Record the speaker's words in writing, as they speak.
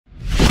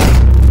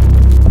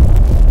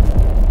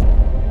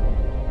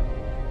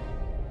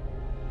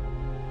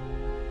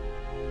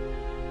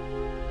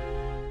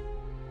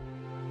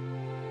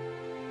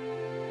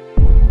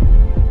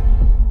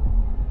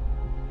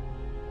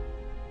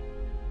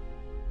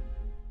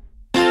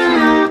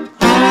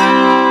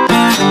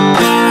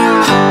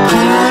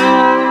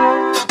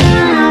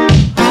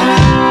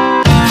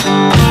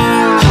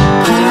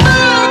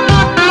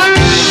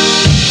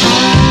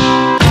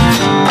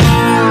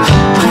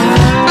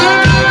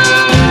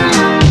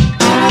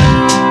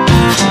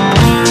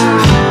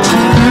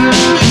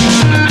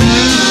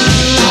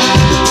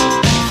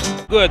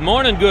Good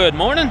morning, good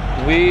morning.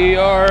 We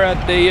are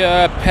at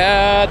the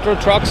petrol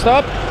truck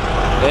stop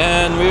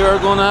and we are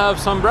gonna have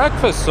some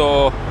breakfast,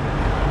 so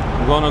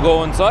I'm gonna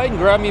go inside and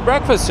grab me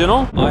breakfast, you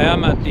know. I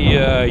am at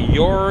the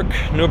York,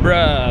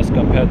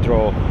 Nebraska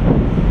Petro.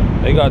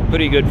 They got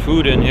pretty good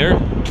food in here,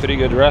 pretty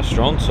good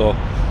restaurant, so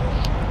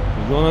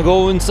we're gonna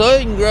go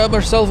inside and grab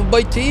ourselves a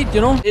bite to eat, you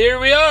know. Here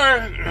we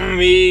are.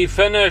 We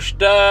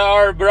finished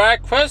our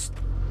breakfast.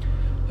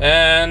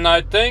 And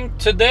I think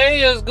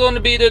today is going to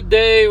be the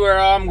day where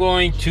I'm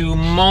going to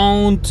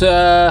mount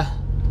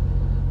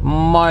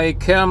my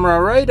camera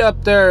right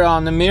up there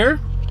on the mirror,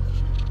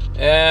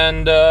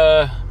 and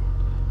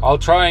I'll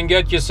try and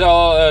get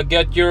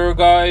your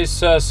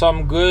guys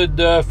some good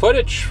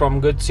footage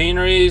from good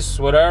sceneries,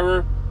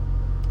 whatever.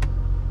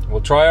 We'll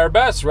try our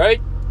best,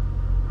 right?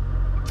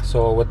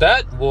 So with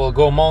that, we'll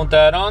go mount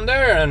that on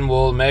there and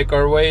we'll make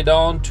our way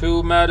down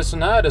to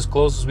Medicine Hat as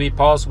close as we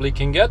possibly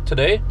can get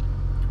today.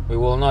 We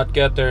will not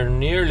get there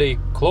nearly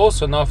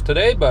close enough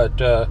today,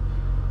 but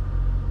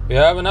we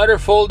have another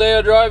full day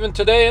of driving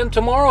today and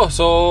tomorrow,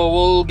 so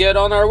we'll get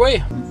on our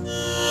way.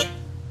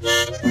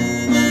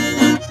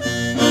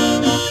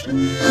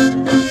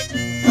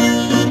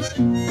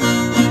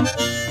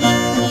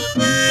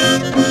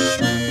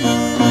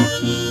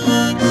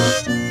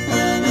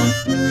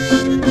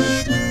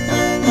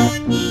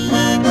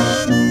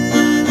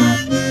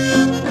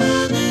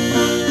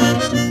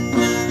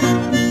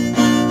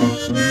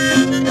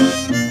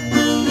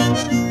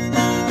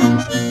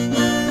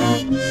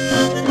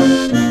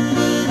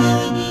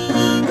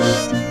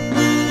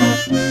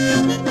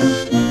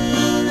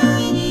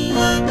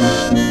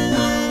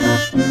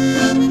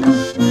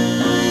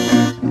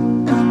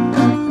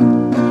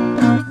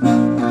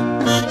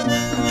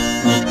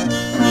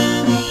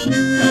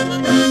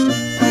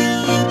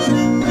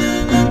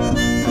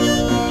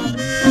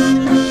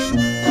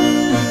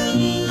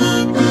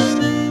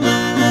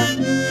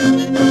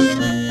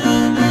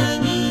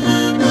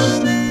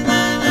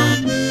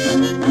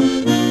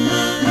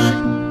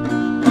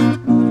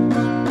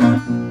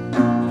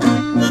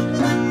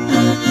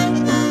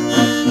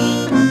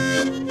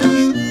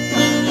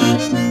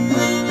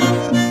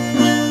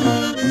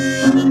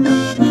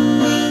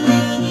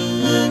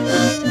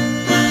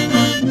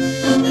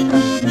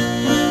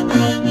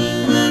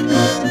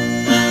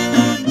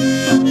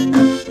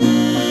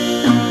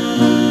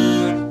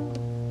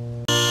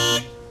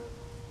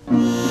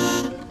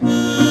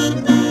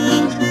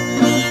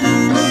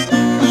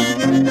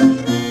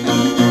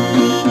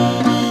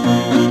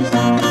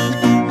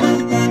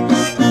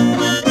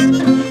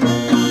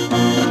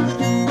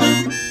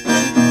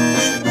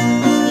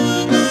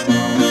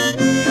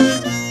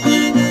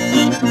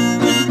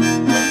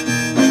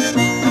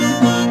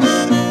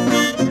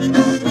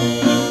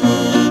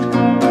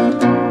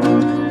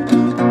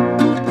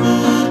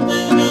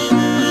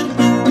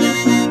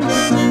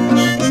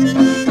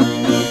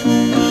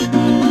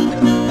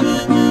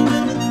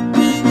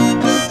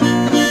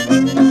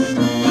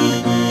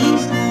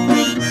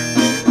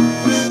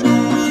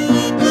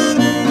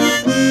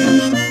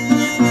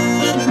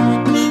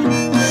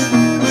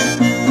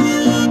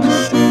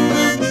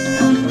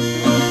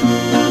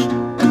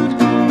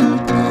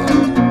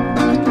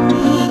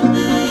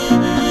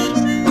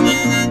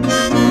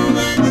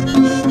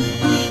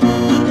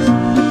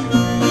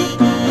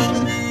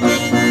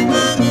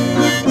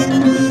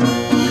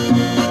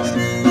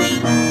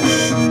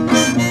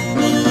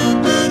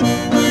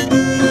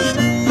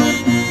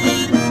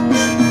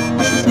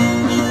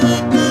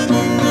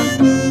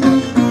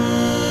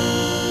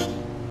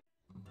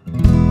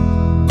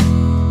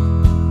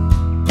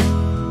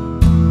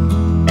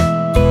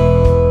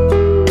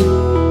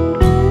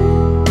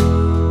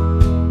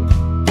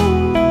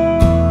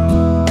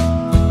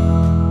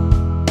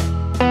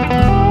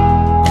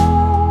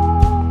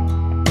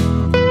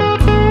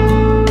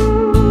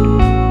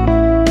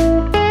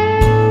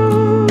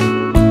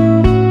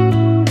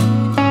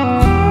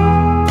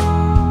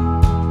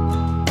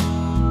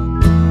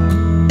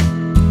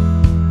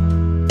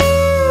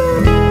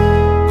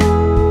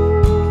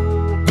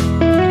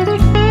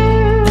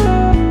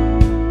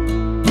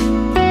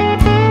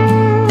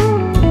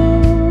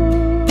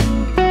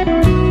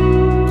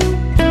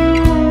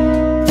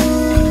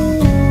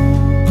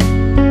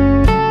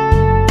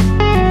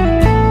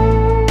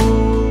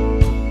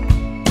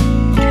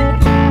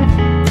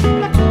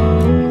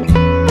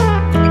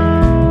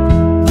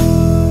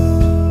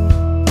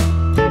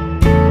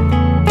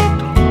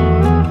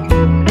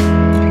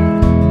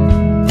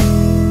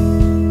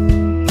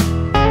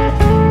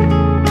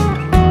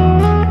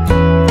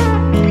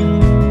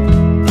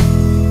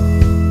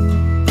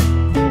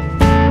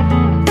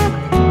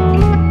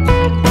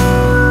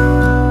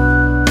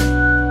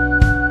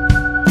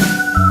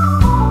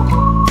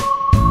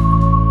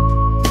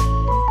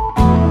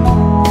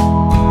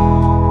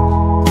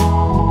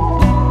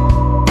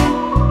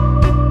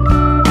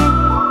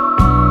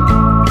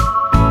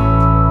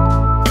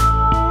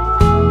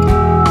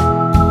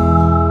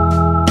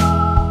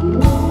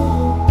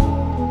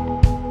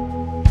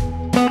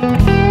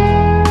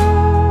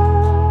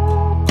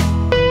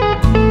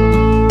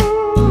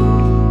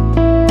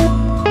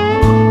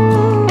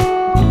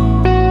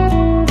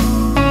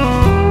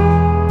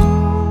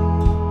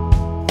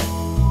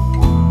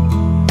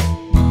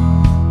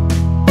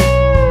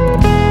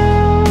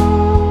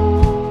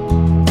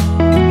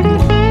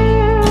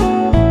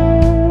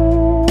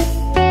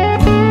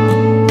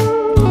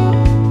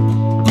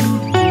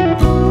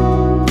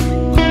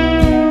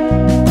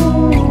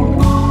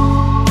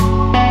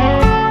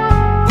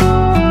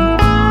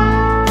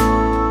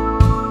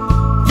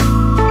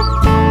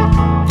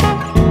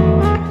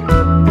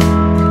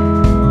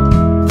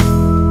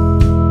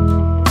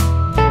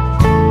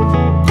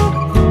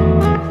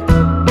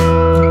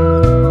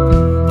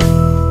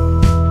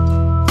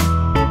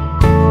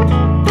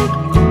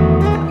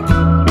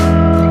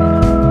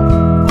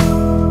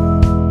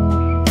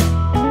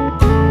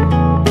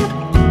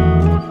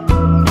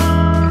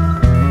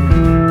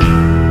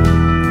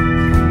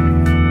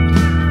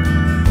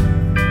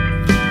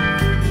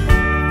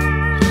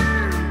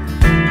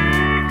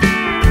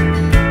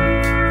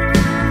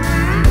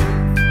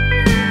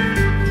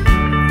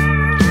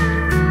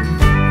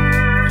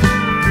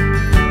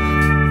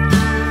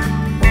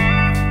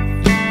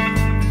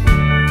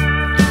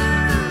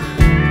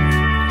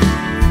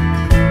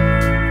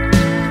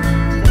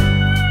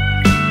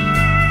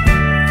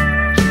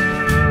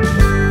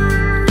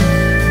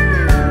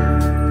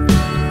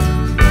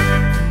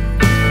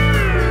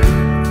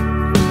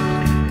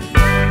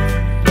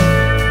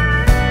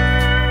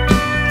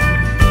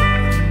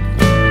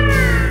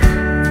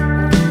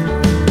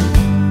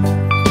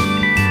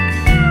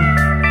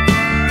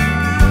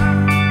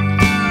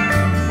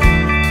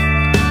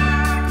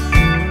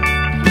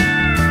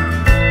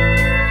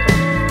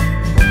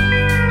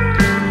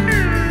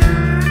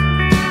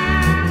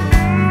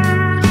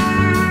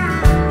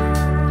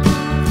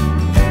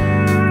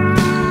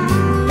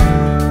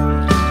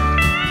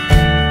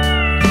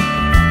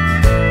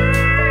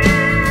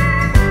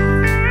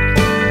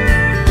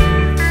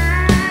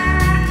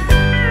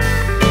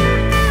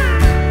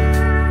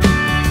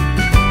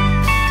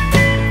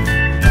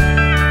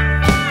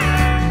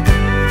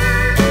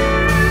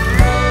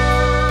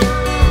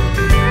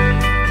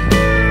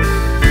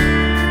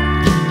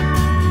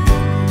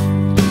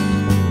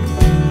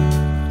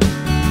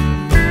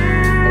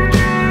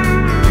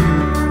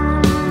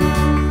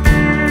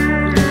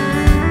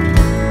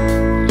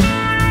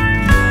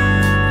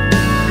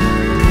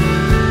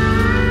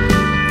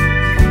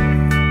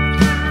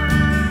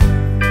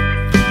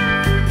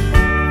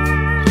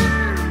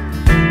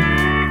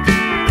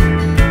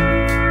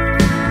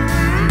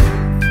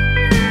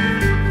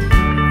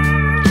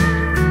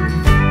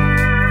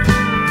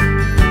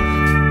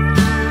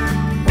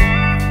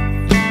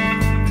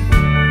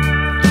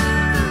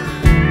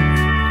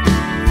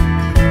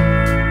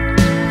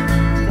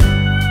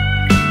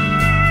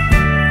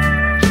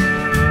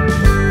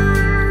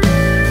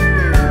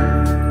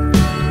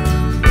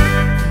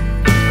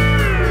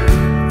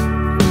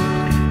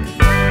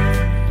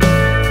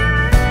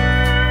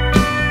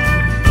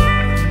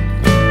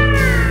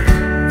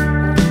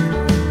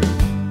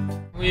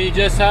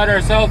 just had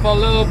ourselves a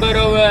little bit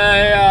of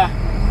a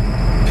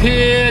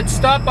pit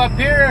stop up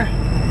here.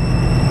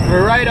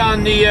 We're right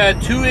on the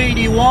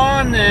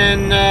 281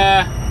 and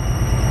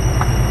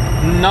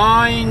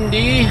 90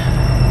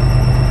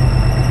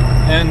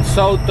 in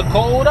South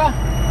Dakota,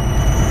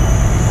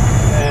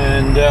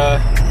 and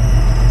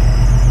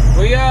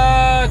we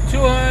got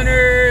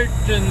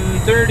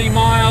 230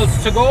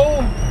 miles to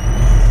go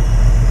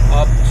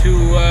up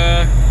to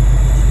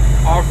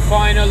our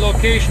final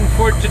location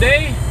for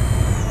today,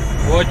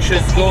 which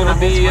is going to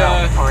be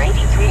for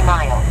 83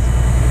 miles.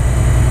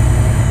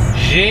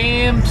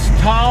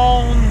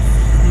 Jamestown,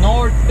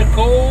 North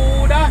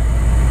Dakota.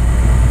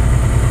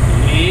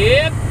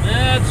 Yep,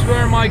 that's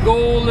where my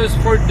goal is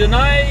for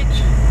tonight.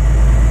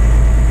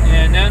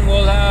 And then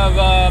we'll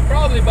have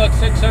probably about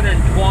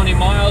 620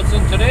 miles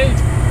in today,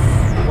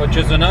 which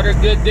is another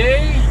good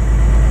day.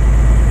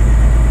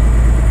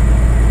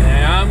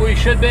 And we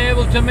should be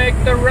able to make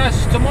the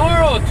rest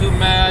tomorrow to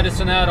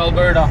Madison Hat,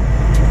 Alberta.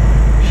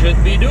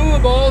 Should be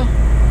doable.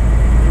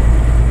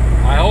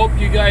 I hope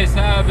you guys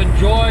have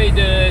enjoyed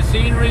the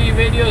scenery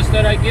videos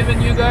that I've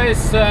given you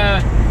guys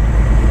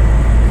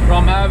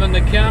from having the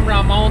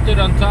camera mounted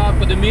on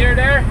top of the mirror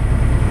there.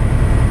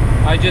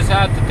 I just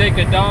had to take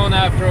it down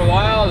after a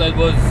while. It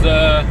was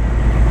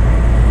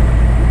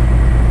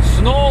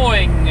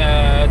snowing.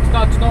 It's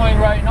not snowing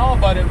right now,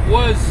 but it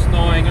was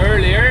snowing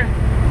earlier.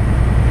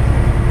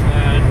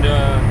 And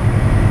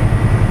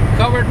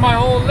covered my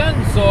whole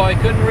lens, so I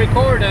couldn't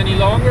record any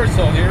longer.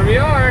 So here we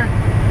are.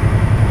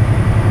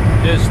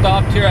 Just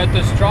stopped here at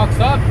this truck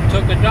stop,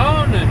 took it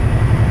down, and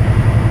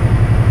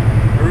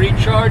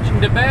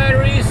recharging the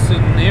batteries,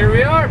 and here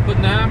we are,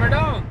 putting the hammer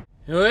down.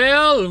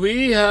 Well,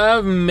 we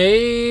have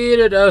made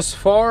it as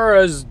far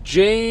as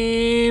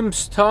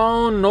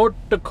Jamestown, North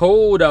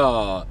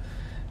Dakota.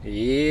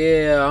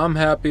 Yeah, I'm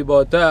happy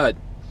about that.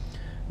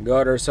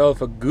 Got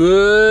ourselves a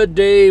good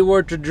day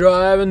worth of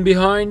driving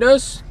behind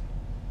us.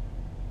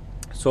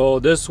 So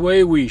this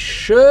way we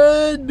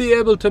should be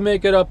able to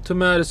make it up to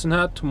Madison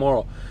Hat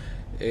tomorrow,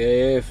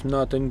 if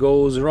nothing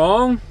goes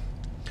wrong.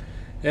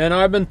 And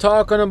I've been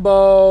talking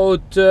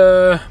about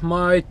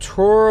my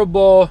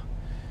turbo.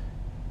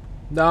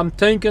 I'm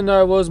thinking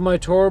that was my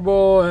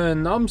turbo,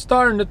 and I'm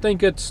starting to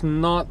think it's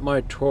not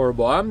my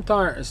turbo. I'm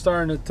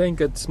starting to think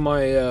it's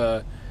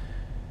my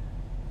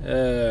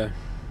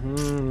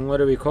what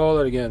do we call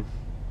it again?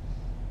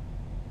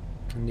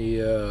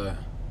 The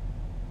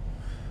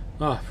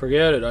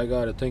forget it. I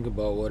gotta think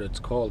about what it's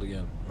called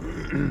again.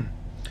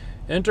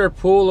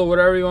 Interpool, or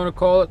whatever you want to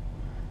call it,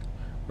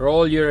 where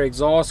all your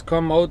exhaust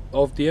come out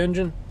of the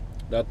engine,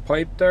 that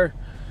pipe there.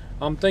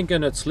 I'm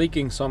thinking it's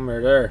leaking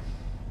somewhere there,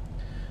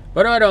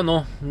 but I don't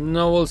know.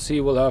 No, we'll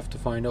see. We'll have to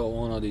find out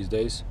one of these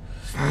days.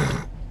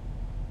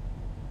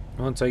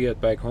 Once I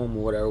get back home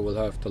or whatever, we'll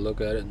have to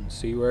look at it and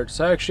see where it's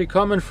actually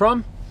coming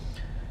from.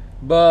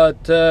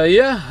 But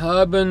yeah,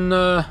 I've been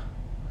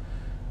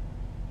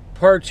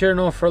parked here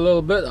now for a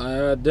little bit. I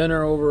had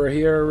dinner over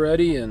here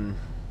already and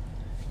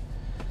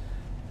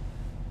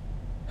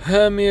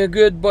had me a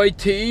good bite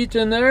to eat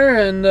in there,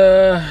 and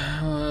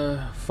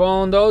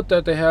found out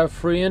that they have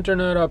free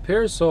internet up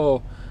here,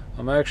 so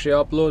I'm actually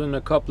uploading a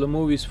couple of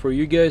movies for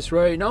you guys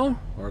right now,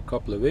 or a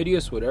couple of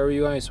videos, whatever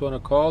you guys want to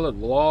call it,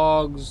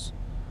 vlogs,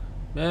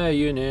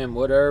 you name,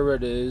 whatever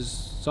it is,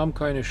 some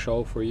kind of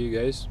show for you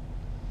guys.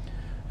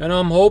 And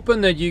I'm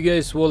hoping that you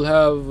guys will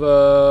have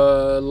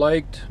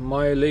liked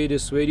my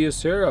latest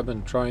videos here. I've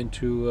been trying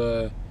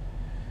to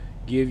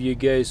give you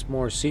guys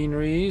more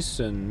sceneries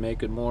and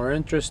make it more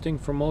interesting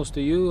for most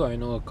of you. I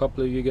know a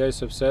couple of you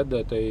guys have said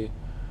that they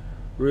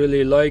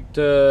really liked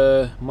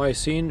my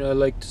scene,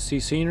 like to see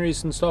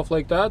sceneries and stuff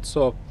like that,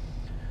 so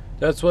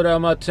that's what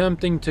I'm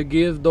attempting to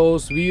give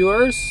those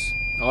viewers.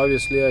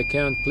 Obviously I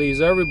can't please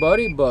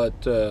everybody, but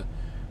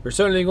we're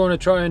certainly going to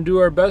try and do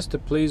our best to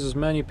please as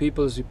many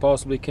people as we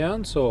possibly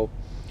can. So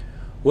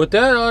with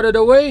that out of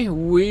the way,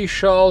 we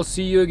shall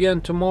see you again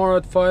tomorrow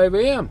at 5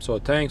 a.m. So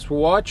thanks for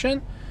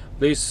watching.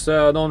 Please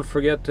don't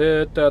forget to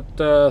hit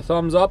that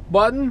thumbs up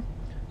button.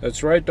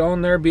 It's right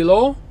down there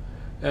below.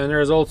 And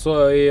there's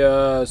also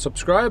a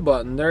subscribe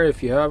button there.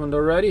 If you haven't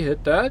already,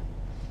 hit that.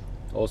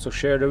 Also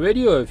share the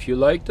video if you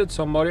liked it.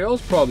 Somebody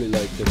else probably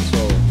liked it. So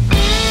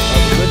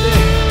have a good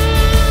day.